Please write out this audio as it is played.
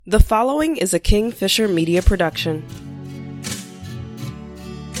The following is a Kingfisher Media production.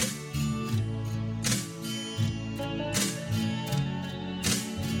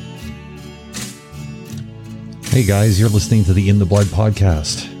 Hey guys, you're listening to the In the Blood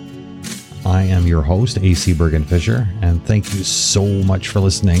podcast. I am your host, AC Bergen-Fisher, and thank you so much for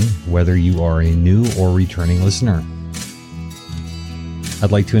listening, whether you are a new or returning listener.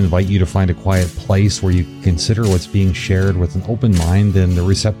 I'd like to invite you to find a quiet place where you can consider what's being shared with an open mind and a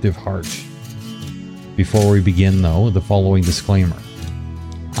receptive heart. Before we begin, though, the following disclaimer.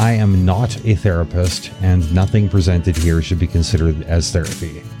 I am not a therapist, and nothing presented here should be considered as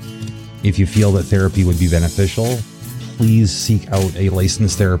therapy. If you feel that therapy would be beneficial, please seek out a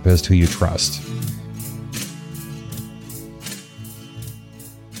licensed therapist who you trust.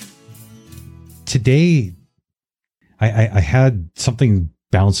 Today, I had something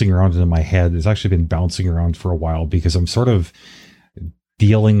bouncing around in my head. It's actually been bouncing around for a while because I'm sort of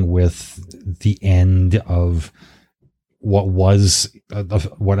dealing with the end of what was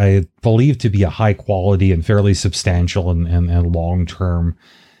what I believe to be a high quality and fairly substantial and long-term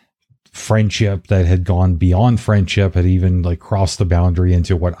friendship that had gone beyond friendship, had even like crossed the boundary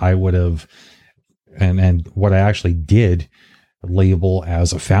into what I would have and what I actually did label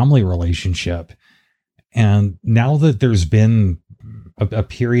as a family relationship. And now that there's been a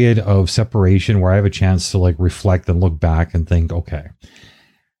period of separation where I have a chance to like reflect and look back and think, okay,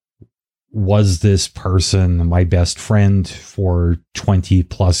 was this person my best friend for 20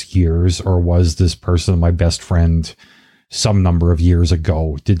 plus years, or was this person my best friend some number of years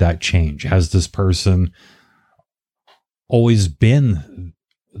ago? Did that change? Has this person always been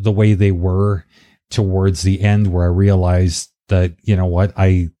the way they were towards the end, where I realized that, you know what,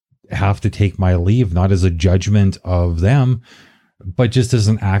 I have to take my leave, not as a judgment of them, but just as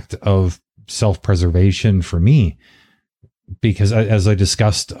an act of self-preservation for me? Because as I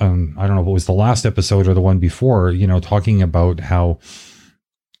discussed, I don't know if it was the last episode or the one before, you know, talking about how,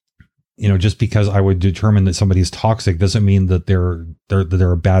 you know, just because I would determine that somebody is toxic doesn't mean that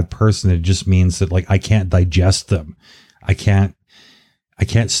they're a bad person. It just means that like I can't digest them. I can't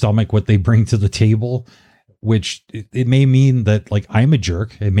stomach what they bring to the table, which it may mean that like I'm a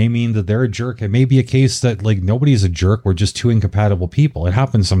jerk. It may mean that they're a jerk. It may be a case that like nobody's a jerk. We're just two incompatible people. It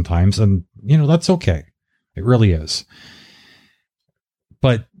happens sometimes, and you know, that's okay. It really is.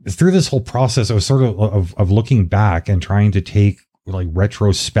 But through this whole process, I was sort of looking back and trying to take like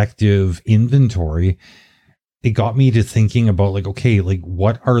retrospective inventory. It got me to thinking about like, okay, like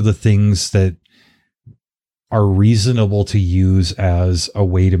what are the things that are reasonable to use as a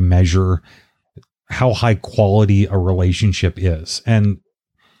way to measure how high quality a relationship is? And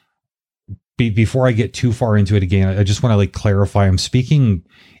before I get too far into it again, I just want to like clarify, I'm speaking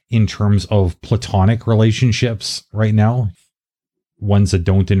in terms of platonic relationships right now, ones that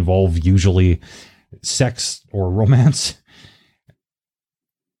don't involve usually sex or romance.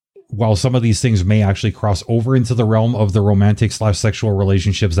 While some of these things may actually cross over into the realm of the romantic/sexual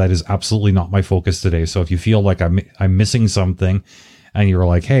relationships, that is absolutely not my focus today. So if you feel like I'm missing something, and you're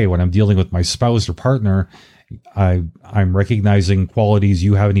like, hey, when I'm dealing with my spouse or partner, I'm recognizing qualities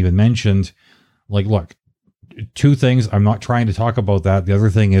you haven't even mentioned. Like, look, two things. I'm not trying to talk about that. The other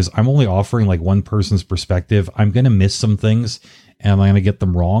thing is I'm only offering like one person's perspective. I'm going to miss some things and I'm going to get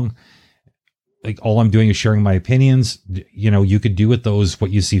them wrong. Like all I'm doing is sharing my opinions. You know, you could do with those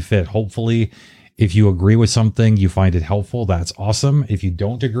what you see fit. Hopefully, if you agree with something, you find it helpful. That's awesome. If you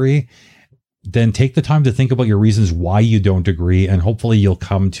don't agree, then take the time to think about your reasons why you don't agree, and hopefully you'll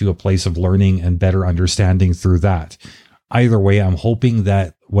come to a place of learning and better understanding through that. Either way, I'm hoping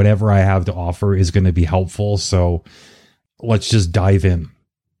that whatever I have to offer is going to be helpful. So let's just dive in.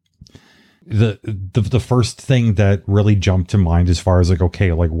 The first thing that really jumped to mind as far as like,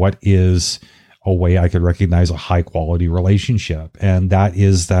 okay, like what is a way I could recognize a high quality relationship? And that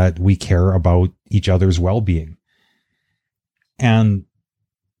is that we care about each other's well-being. And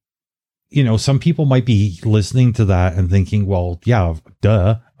you know, some people might be listening to that and thinking, well, yeah,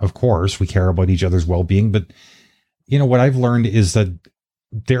 duh, of course we care about each other's well-being. But, you know, what I've learned is that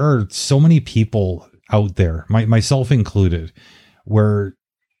there are so many people out there, myself included, where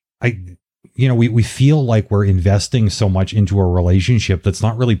we feel like we're investing so much into a relationship that's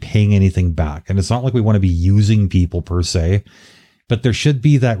not really paying anything back. And it's not like we want to be using people per se, but there should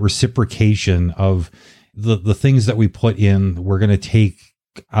be that reciprocation of the things that we put in, we're going to take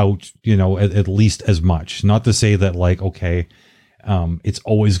out, you know, at least as much. Not to say that like, okay, it's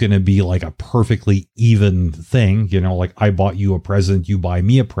always going to be like a perfectly even thing, you know, like I bought you a present, you buy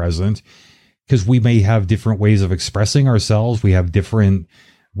me a present, because we may have different ways of expressing ourselves. We have different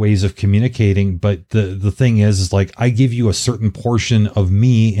ways of communicating. But the thing is like, I give you a certain portion of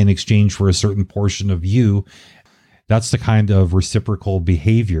me in exchange for a certain portion of you. That's the kind of reciprocal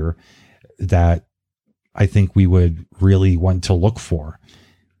behavior that I think we would really want to look for.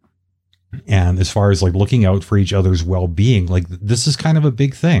 And as far as like looking out for each other's well-being, like this is kind of a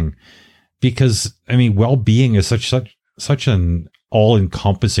big thing, because I mean, well-being is such an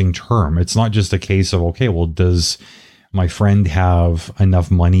all-encompassing term. It's not just a case of, okay, well, does my friend have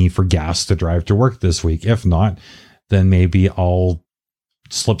enough money for gas to drive to work this week? If not, then maybe I'll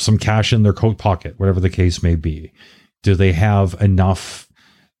slip some cash in their coat pocket, whatever the case may be. Do they have enough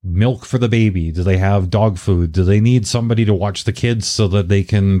milk for the baby? Do they have dog food? Do they need somebody to watch the kids so that they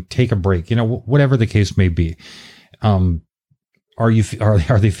can take a break? You know, whatever the case may be. Are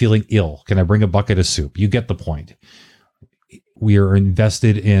they feeling ill? Can I bring a bucket of soup? You get the point. We are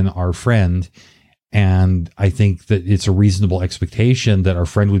invested in our friend, and I think that it's a reasonable expectation that our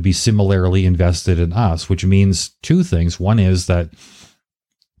friend would be similarly invested in us, which means two things. One is that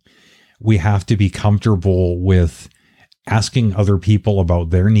we have to be comfortable with asking other people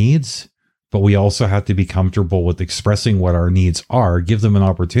about their needs, but we also have to be comfortable with expressing what our needs are, give them an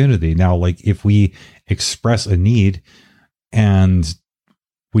opportunity. Now, like if we express a need and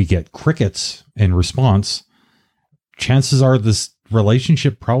we get crickets in response, chances are this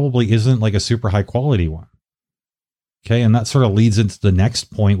relationship probably isn't like a super high quality one. Okay. And that sort of leads into the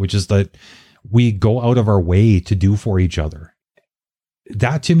next point, which is that we go out of our way to do for each other.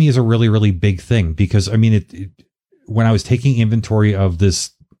 That to me is a really, really big thing, because I mean, when I was taking inventory of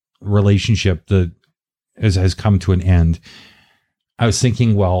this relationship that has come to an end, I was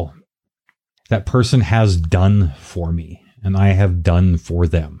thinking, well, that person has done for me and I have done for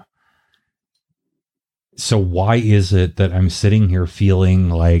them. So why is it that I'm sitting here feeling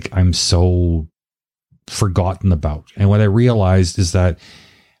like I'm so forgotten about? And what I realized is that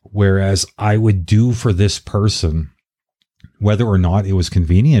whereas I would do for this person, whether or not it was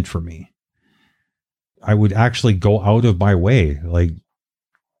convenient for me, I would actually go out of my way, like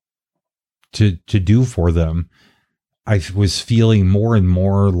to do for them. I was feeling more and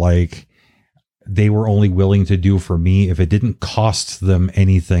more like they were only willing to do for me if it didn't cost them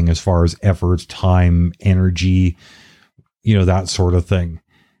anything as far as effort, time, energy, you know, that sort of thing.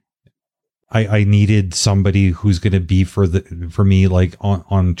 I needed somebody who's going to be for me, like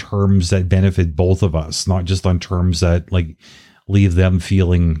on terms that benefit both of us, not just on terms that like leave them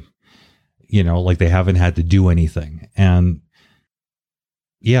feeling, you know, like they haven't had to do anything. And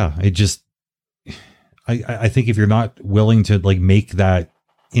yeah, I think if you're not willing to like make that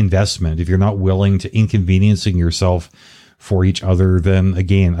investment, if you're not willing to inconveniencing yourself for each other, then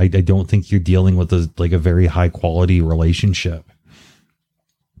again, I don't think you're dealing with a very high quality relationship.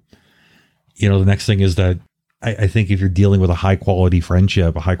 You know, the next thing is that I think if you're dealing with a high quality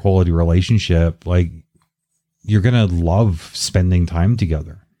friendship, a high quality relationship, like you're going to love spending time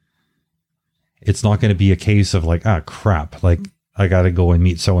together. It's not going to be a case of like, crap, like I got to go and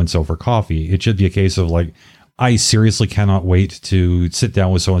meet so-and-so for coffee. It should be a case of like, I seriously cannot wait to sit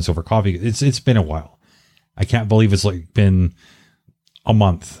down with so-and-so for coffee. It's been a while. I can't believe it's like been a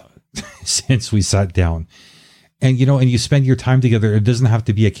month since we sat down. And, you know, and you spend your time together. It doesn't have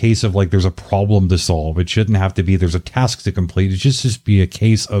to be a case of like, there's a problem to solve. It shouldn't have to be, there's a task to complete. It should just be a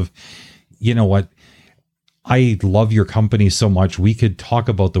case of, you know what? I love your company so much. We could talk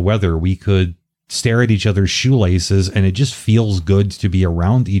about the weather. We could stare at each other's shoelaces, and it just feels good to be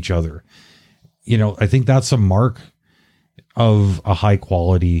around each other. You know, I think that's a mark of a high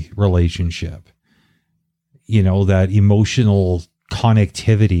quality relationship. You know, that emotional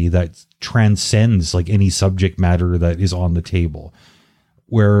connectivity that transcends like any subject matter that is on the table,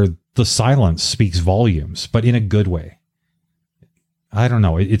 where the silence speaks volumes, but in a good way. I don't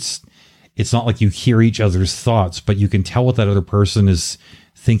know. It's not like you hear each other's thoughts, but you can tell what that other person is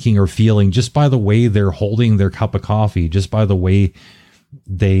thinking or feeling just by the way they're holding their cup of coffee, just by the way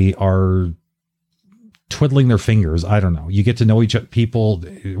they are twiddling their fingers. I don't know. You get to know people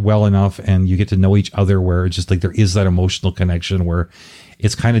well enough, and you get to know each other where it's just like there is that emotional connection where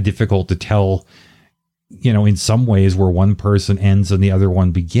it's kind of difficult to tell, you know, in some ways where one person ends and the other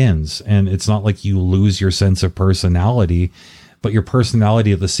one begins. And it's not like you lose your sense of personality, but your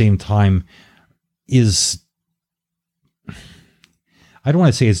personality at the same time is, I don't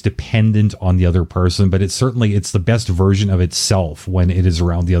want to say it's dependent on the other person, but it's the best version of itself when it is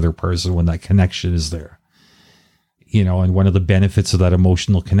around the other person, when that connection is there. You know, and one of the benefits of that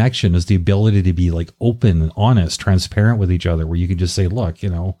emotional connection is the ability to be like open and honest, transparent with each other, where you can just say, look, you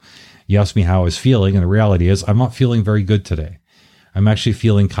know, you asked me how I was feeling, and the reality is I'm not feeling very good today. I'm actually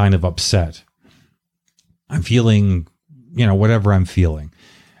feeling kind of upset. I'm feeling, you know, whatever I'm feeling.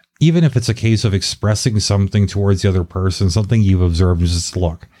 even if it's a case of expressing something towards the other person, something you've observed, is just,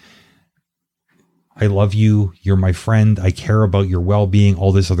 look, I love you. You're my friend. I care about your well-being,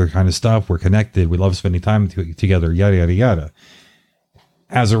 all this other kind of stuff. We're connected. We love spending time together, yada, yada, yada.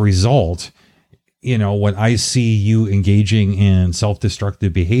 As a result, you know, when I see you engaging in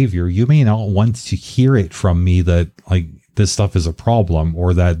self-destructive behavior, you may not want to hear it from me that, like, this stuff is a problem,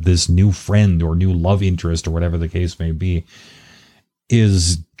 or that this new friend or new love interest, or whatever the case may be,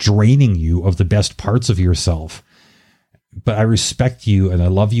 is draining you of the best parts of yourself. But I respect you and I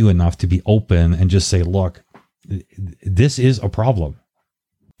love you enough to be open and just say, look, this is a problem,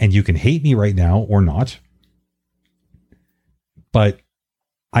 and you can hate me right now or not, but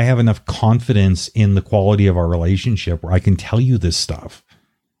I have enough confidence in the quality of our relationship where I can tell you this stuff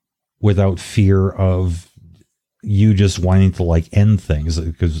without fear of you just wanting to, like, end things,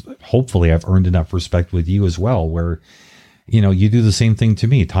 because hopefully I've earned enough respect with you as well, where, you know, you do the same thing to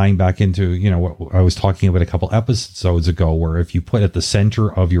me, tying back into, you know, what I was talking about a couple episodes ago, where if you put at the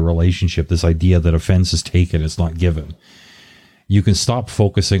center of your relationship this idea that offense is taken, it's not given, you can stop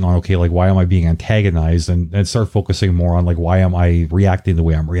focusing on, okay, like, why am I being antagonized, and start focusing more on, like, why am I reacting the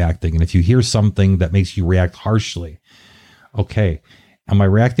way I'm reacting? And if you hear something that makes you react harshly, okay, am I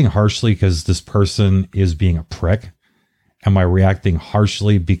reacting harshly because this person is being a prick? Am I reacting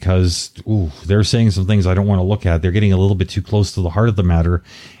harshly because, they're saying some things I don't want to look at? They're getting a little bit too close to the heart of the matter,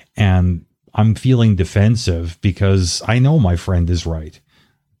 and I'm feeling defensive because I know my friend is right,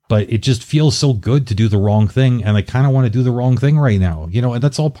 but it just feels so good to do the wrong thing, and I kind of want to do the wrong thing right now. You know, and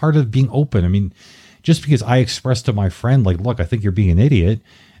that's all part of being open. I mean, just because I express to my friend, like, look, I think you're being an idiot,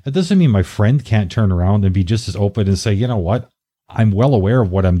 that doesn't mean my friend can't turn around and be just as open and say, you know what, I'm well aware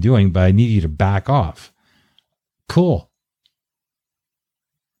of what I'm doing, but I need you to back off. Cool.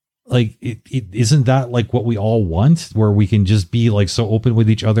 Like, it isn't that like what we all want, where we can just be, like, so open with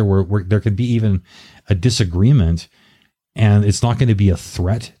each other where there could be even a disagreement and it's not going to be a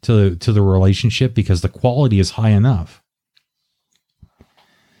threat to the relationship because the quality is high enough,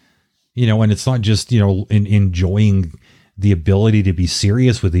 you know, and it's not just, you know, enjoying the ability to be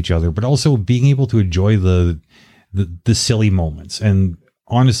serious with each other, but also being able to enjoy the silly moments, and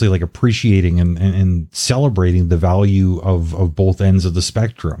honestly, like, appreciating and celebrating the value of both ends of the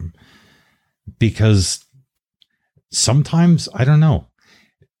spectrum. Because sometimes, I don't know,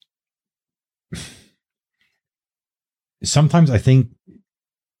 sometimes I think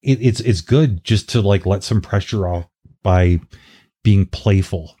it's good just to, like, let some pressure off by being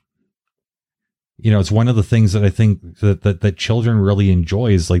playful. You know, it's one of the things that I think that children really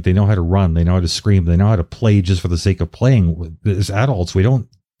enjoy is, like, they know how to run, they know how to scream, they know how to play just for the sake of playing. As adults, we don't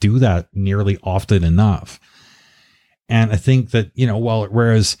do that nearly often enough. And I think that, you know,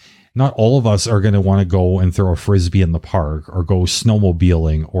 whereas not all of us are going to want to go and throw a frisbee in the park or go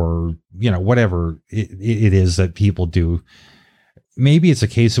snowmobiling or, you know, whatever it is that people do. Maybe it's a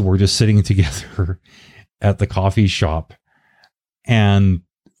case of we're just sitting together at the coffee shop and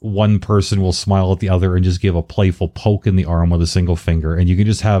one person will smile at the other and just give a playful poke in the arm with a single finger. And you can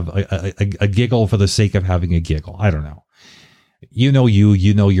just have a giggle for the sake of having a giggle. I don't know. You know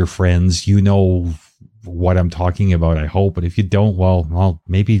your friends, you know what I'm talking about, I hope. But if you don't, well,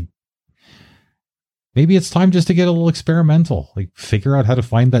 maybe it's time just to get a little experimental, like, figure out how to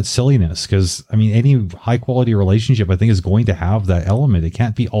find that silliness. Because, I mean, any high quality relationship, I think, is going to have that element. It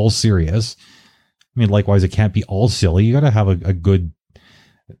can't be all serious. I mean, likewise, it can't be all silly. You got to have a good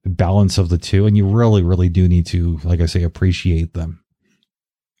balance of the two. And you really, really do need to, like I say, appreciate them.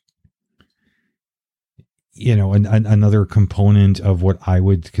 You know, and another component of what I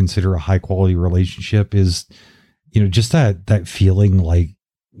would consider a high quality relationship is, you know, just that feeling like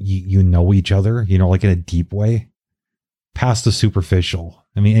you know each other, you know, like in a deep way, past the superficial.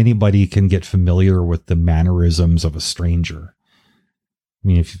 I mean, anybody can get familiar with the mannerisms of a stranger. I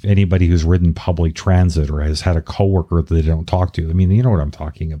mean, if anybody who's ridden public transit or has had a coworker that they don't talk to, I mean, you know what I'm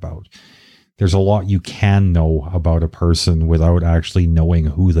talking about. There's a lot you can know about a person without actually knowing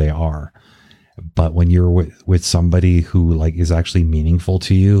who they are. But when you're with somebody who, like, is actually meaningful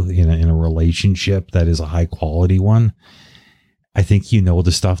to you in a relationship that is a high quality one, I think you know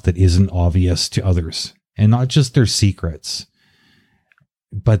the stuff that isn't obvious to others, and not just their secrets,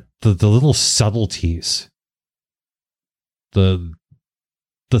 but the little subtleties, the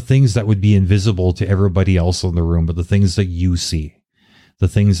things that would be invisible to everybody else in the room, but the things that you see, the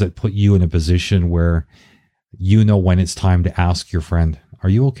things that put you in a position where you know when it's time to ask your friend, are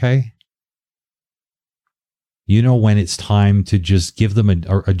you okay? You know when it's time to just give them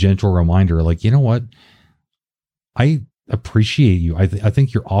a gentle reminder, like, you know what? I appreciate you. I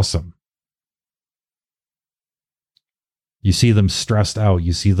think you're awesome. You see them stressed out.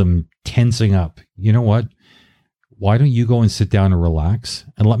 You see them tensing up. You know what? Why don't you go and sit down and relax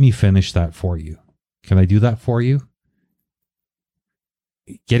and let me finish that for you? Can I do that for you?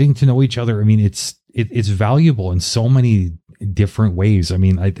 Getting to know each other. I mean, it's valuable in so many different ways. I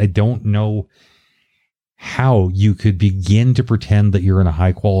mean, I don't know how you could begin to pretend that you're in a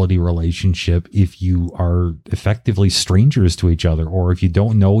high quality relationship if you are effectively strangers to each other, or if you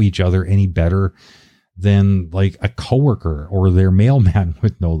don't know each other any better than like a coworker or their mailman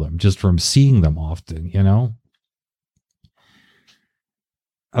would know them just from seeing them often, you know?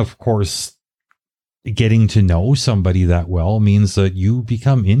 Of course, getting to know somebody that well means that you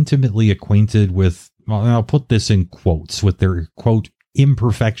become intimately acquainted with, well, and I'll put this in quotes, with their quote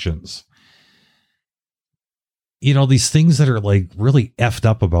imperfections. You know, these things that are like really effed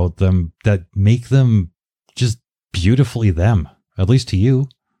up about them that make them just beautifully them, at least to you.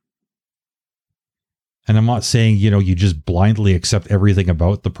 And I'm not saying, you know, you just blindly accept everything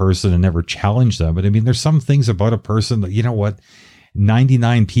about the person and never challenge them. But I mean, there's some things about a person that, you know what,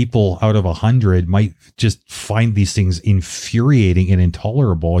 99 people out of 100 might just find these things infuriating and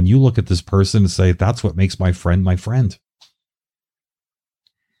intolerable. And you look at this person and say, that's what makes my friend my friend.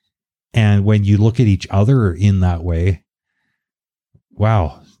 And when you look at each other in that way,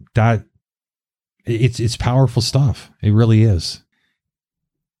 wow, that it's powerful stuff. It really is.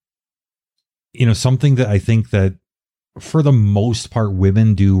 You know, something that I think that for the most part,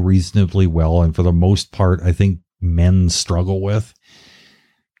 women do reasonably well. And for the most part, I think men struggle with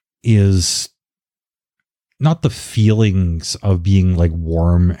is not the feelings of being like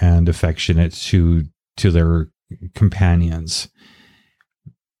warm and affectionate to their companions,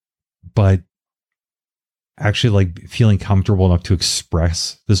 but actually like feeling comfortable enough to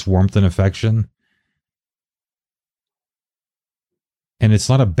express this warmth and affection. And it's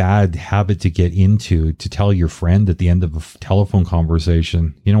not a bad habit to get into, to tell your friend at the end of a telephone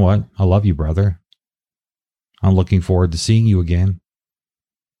conversation, you know what? I love you, brother. I'm looking forward to seeing you again.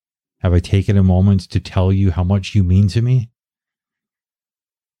 Have I taken a moment to tell you how much you mean to me?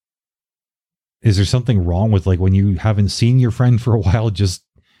 Is there something wrong with like when you haven't seen your friend for a while, just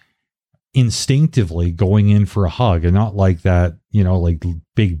instinctively going in for a hug, and not like that, you know, like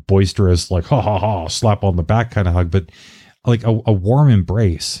big boisterous, like ha ha ha, slap on the back kind of hug, but like a warm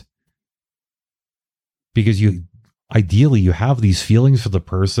embrace, because you ideally you have these feelings for the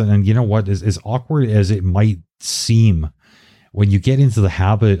person. And you know what, as awkward as it might seem, when you get into the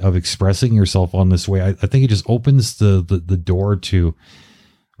habit of expressing yourself on this way, I think it just opens the door to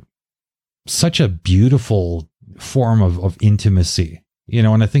such a beautiful form of intimacy, you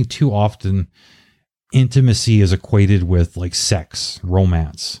know. And I think too often intimacy is equated with like sex,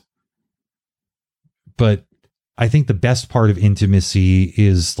 romance, but I think the best part of intimacy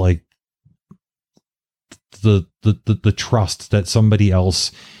is like the trust that somebody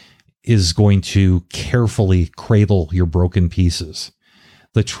else is going to carefully cradle your broken pieces.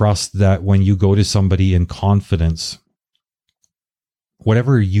 The trust that when you go to somebody in confidence,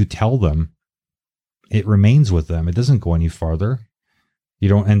 whatever you tell them, it remains with them. It doesn't go any farther. You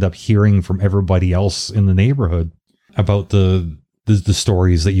don't end up hearing from everybody else in the neighborhood about the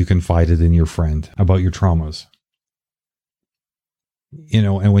stories that you confided in your friend about your traumas. You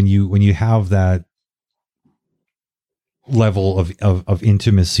know, and when you have that level of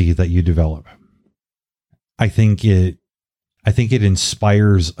intimacy that you develop, I think it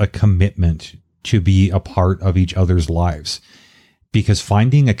inspires a commitment to be a part of each other's lives, because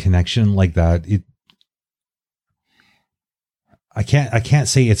finding a connection like that, I can't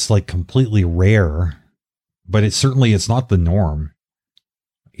say it's like completely rare, but it's not the norm.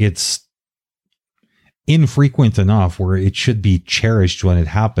 It's infrequent enough where it should be cherished when it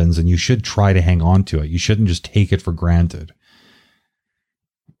happens, and you should try to hang on to it. You shouldn't just take it for granted.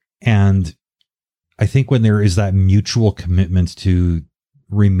 And I think when there is that mutual commitment to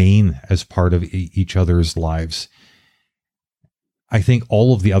remain as part of each other's lives, I think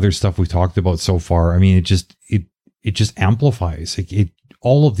all of the other stuff we've talked about so far, I mean, it just amplifies.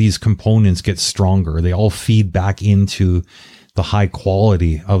 All of these components get stronger. They all feed back into the high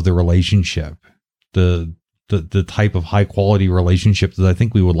quality of the relationship. The type of high quality relationship that I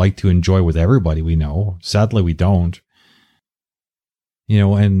think we would like to enjoy with everybody we know. Sadly, we don't. You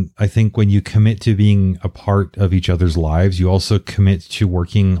know, and I think when you commit to being a part of each other's lives, you also commit to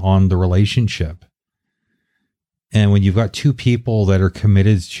working on the relationship. And when you've got two people that are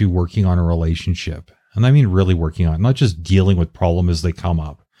committed to working on a relationship, and I mean really working on it, not just dealing with problems as they come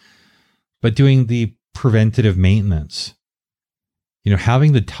up, but doing the preventative maintenance, you know,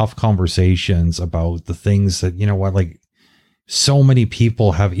 having the tough conversations about the things that, you know what, like So many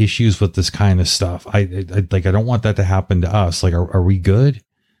people have issues with this kind of stuff. I don't want that to happen to us. Like, are we good?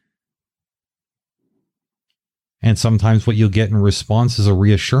 And sometimes what you'll get in response is a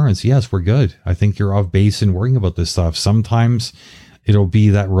reassurance. Yes, we're good. I think you're off base in worrying about this stuff. Sometimes it'll be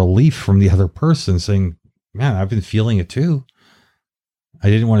that relief from the other person saying, man, I've been feeling it too. I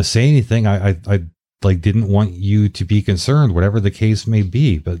didn't want to say anything. I didn't want you to be concerned, whatever the case may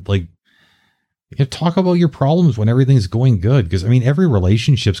be. But talk about your problems when everything's going good. Because, every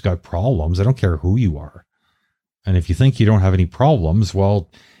relationship's got problems. I don't care who you are. And if you think you don't have any problems,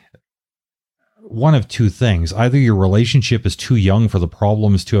 well, one of two things. Either your relationship is too young for the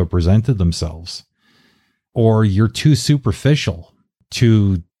problems to have presented themselves, or you're too superficial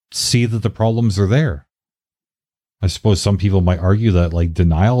to see that the problems are there. I suppose some people might argue that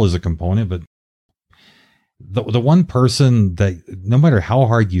denial is a component, but the one person that, no matter how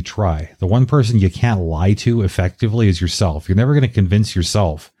hard you try, the one person you can't lie to effectively is yourself. You're never going to convince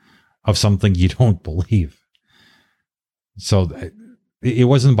yourself of something you don't believe. So it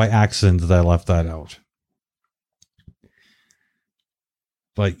wasn't by accident that I left that out.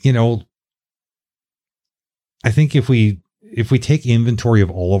 But, I think if we take inventory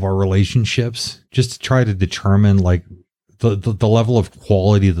of all of our relationships, just to try to determine the level of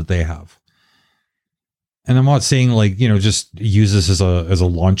quality that they have. And I'm not saying just use this as a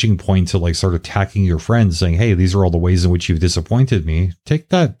launching point to start attacking your friends saying, hey, these are all the ways in which you've disappointed me. Take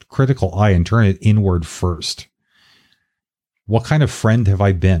that critical eye and turn it inward first. What kind of friend have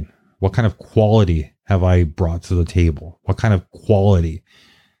I been? What kind of quality have I brought to the table? What kind of quality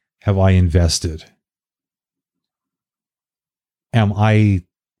have I invested? Am I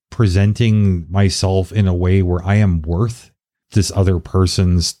presenting myself in a way where I am worth this other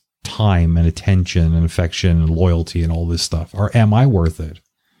person's time and attention and affection and loyalty and all this stuff? Or am I worth it?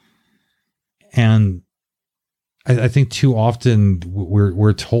 And I think too often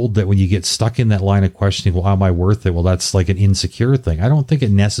we're told that when you get stuck in that line of questioning, well, am I worth it? Well, that's an insecure thing. I don't think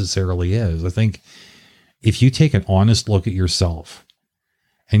it necessarily is. I think if you take an honest look at yourself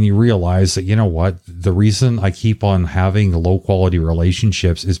and you realize that, you know what, the reason I keep on having low quality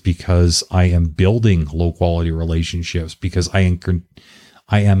relationships is because I am building low quality relationships, because I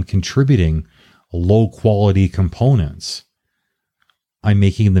am contributing low quality components. I'm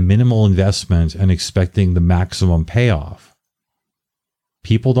making the minimal investment and expecting the maximum payoff.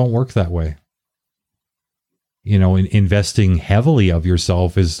 People don't work that way. Investing heavily of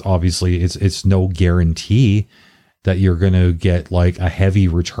yourself is obviously, it's no guarantee that you're going to get a heavy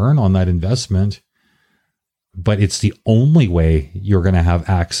return on that investment, but it's the only way you're going to have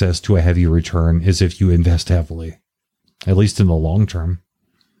access to a heavy return is if you invest heavily, at least in the long term.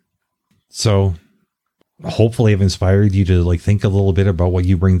 So hopefully I've inspired you to think a little bit about what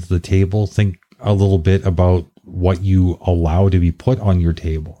you bring to the table. Think a little bit about what you allow to be put on your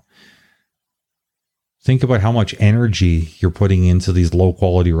table. Think about how much energy you're putting into these low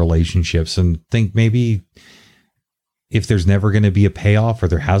quality relationships, and think maybe if there's never going to be a payoff, or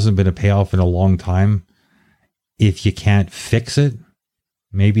there hasn't been a payoff in a long time, if you can't fix it,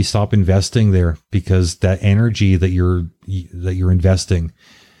 maybe stop investing there, because that energy that you're investing,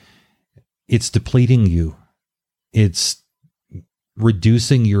 it's depleting you. It's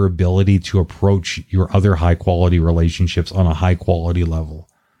reducing your ability to approach your other high quality relationships on a high quality level.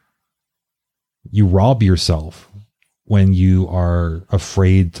 You rob yourself when you are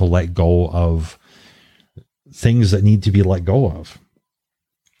afraid to let go of things that need to be let go of.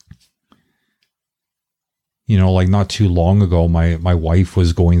 Not too long ago, my wife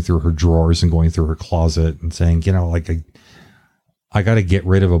was going through her drawers and going through her closet and saying, I got to get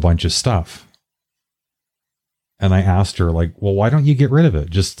rid of a bunch of stuff. And I asked her, well, why don't you get rid of it?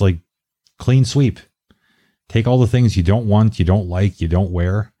 Just clean sweep. Take all the things you don't want, you don't like, you don't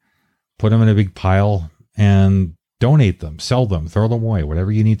wear, put them in a big pile and donate them, sell them, throw them away,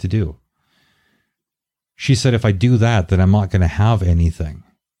 whatever you need to do. She said, if I do that, then I'm not going to have anything.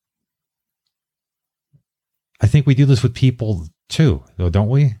 I think we do this with people too, though, don't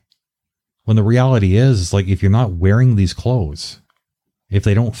we? When the reality is, if you're not wearing these clothes, if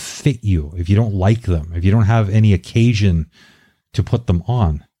they don't fit you, if you don't like them, if you don't have any occasion to put them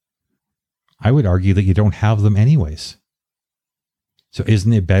on, I would argue that you don't have them anyways. So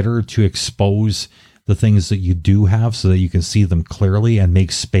isn't it better to expose the things that you do have so that you can see them clearly and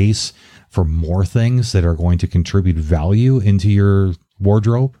make space for more things that are going to contribute value into your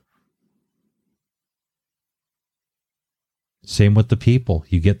wardrobe? Same with the people.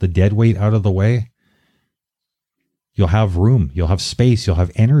 You get the dead weight out of the way, you'll have room, you'll have space, you'll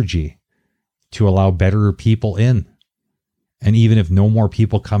have energy to allow better people in. And even if no more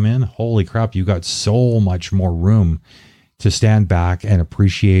people come in, holy crap, you got so much more room to stand back and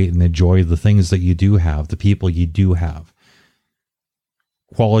appreciate and enjoy the things that you do have, the people you do have.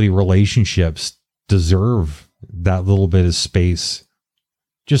 Quality relationships deserve that little bit of space,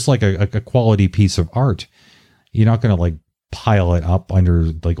 just like a quality piece of art. You're not going to like pile it up under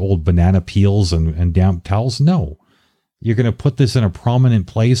like old banana peels and damp towels. No, you're going to put this in a prominent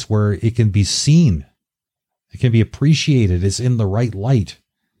place where it can be seen. It can be appreciated. It's in the right light.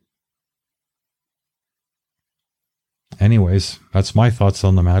 Anyways, that's my thoughts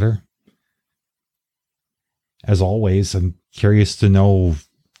on the matter. As always, I'm curious to know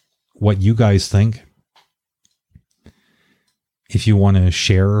what you guys think. If you want to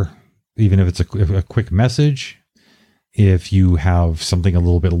share, even if it's a quick message, if you have something a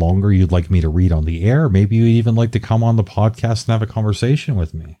little bit longer you'd like me to read on the air, maybe you'd even like to come on the podcast and have a conversation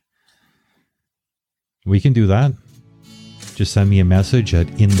with me. We can do that. Just send me a message at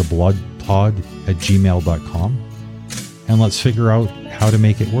inthebloodpod@gmail.com and let's figure out how to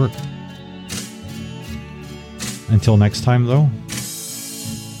make it work. Until next time, though,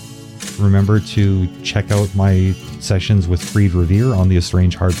 remember to check out my sessions with Fried Revere on the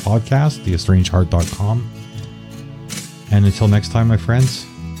Estranged Heart podcast, theestrangedheart.com. And until next time, my friends,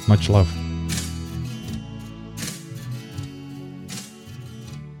 much love.